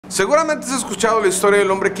Seguramente has escuchado la historia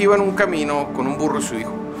del hombre que iba en un camino con un burro y su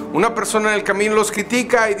hijo. Una persona en el camino los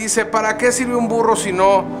critica y dice: ¿para qué sirve un burro si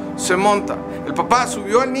no se monta? El papá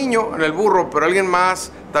subió al niño en el burro, pero alguien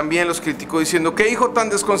más también los criticó diciendo: ¿qué hijo tan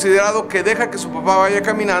desconsiderado que deja que su papá vaya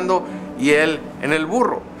caminando y él en el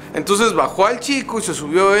burro? Entonces bajó al chico y se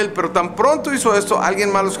subió él, pero tan pronto hizo esto,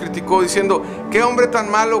 alguien más los criticó diciendo: ¿qué hombre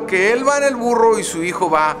tan malo que él va en el burro y su hijo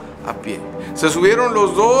va a pie? Se subieron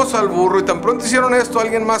los dos al burro y tan pronto hicieron esto,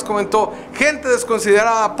 alguien más comentó: gente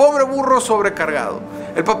desconsiderada, pobre burro sobrecargado.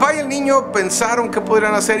 El papá y el niño pensaron qué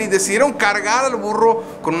podrían hacer y decidieron cargar al burro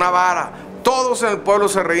con una vara. Todos en el pueblo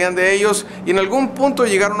se reían de ellos y en algún punto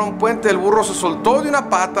llegaron a un puente. El burro se soltó de una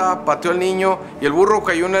pata, pateó al niño y el burro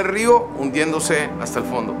cayó en el río, hundiéndose hasta el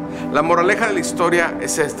fondo. La moraleja de la historia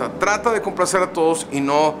es esta: trata de complacer a todos y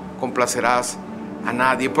no complacerás a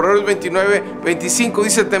nadie. Proverbios 29:25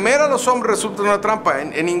 dice: temer a los hombres resulta una trampa.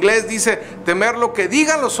 En inglés dice: temer lo que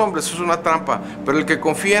digan los hombres es una trampa, pero el que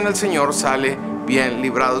confía en el Señor sale bien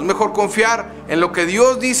librado. Es mejor confiar en lo que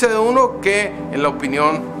Dios dice de uno que en la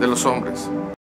opinión de los hombres.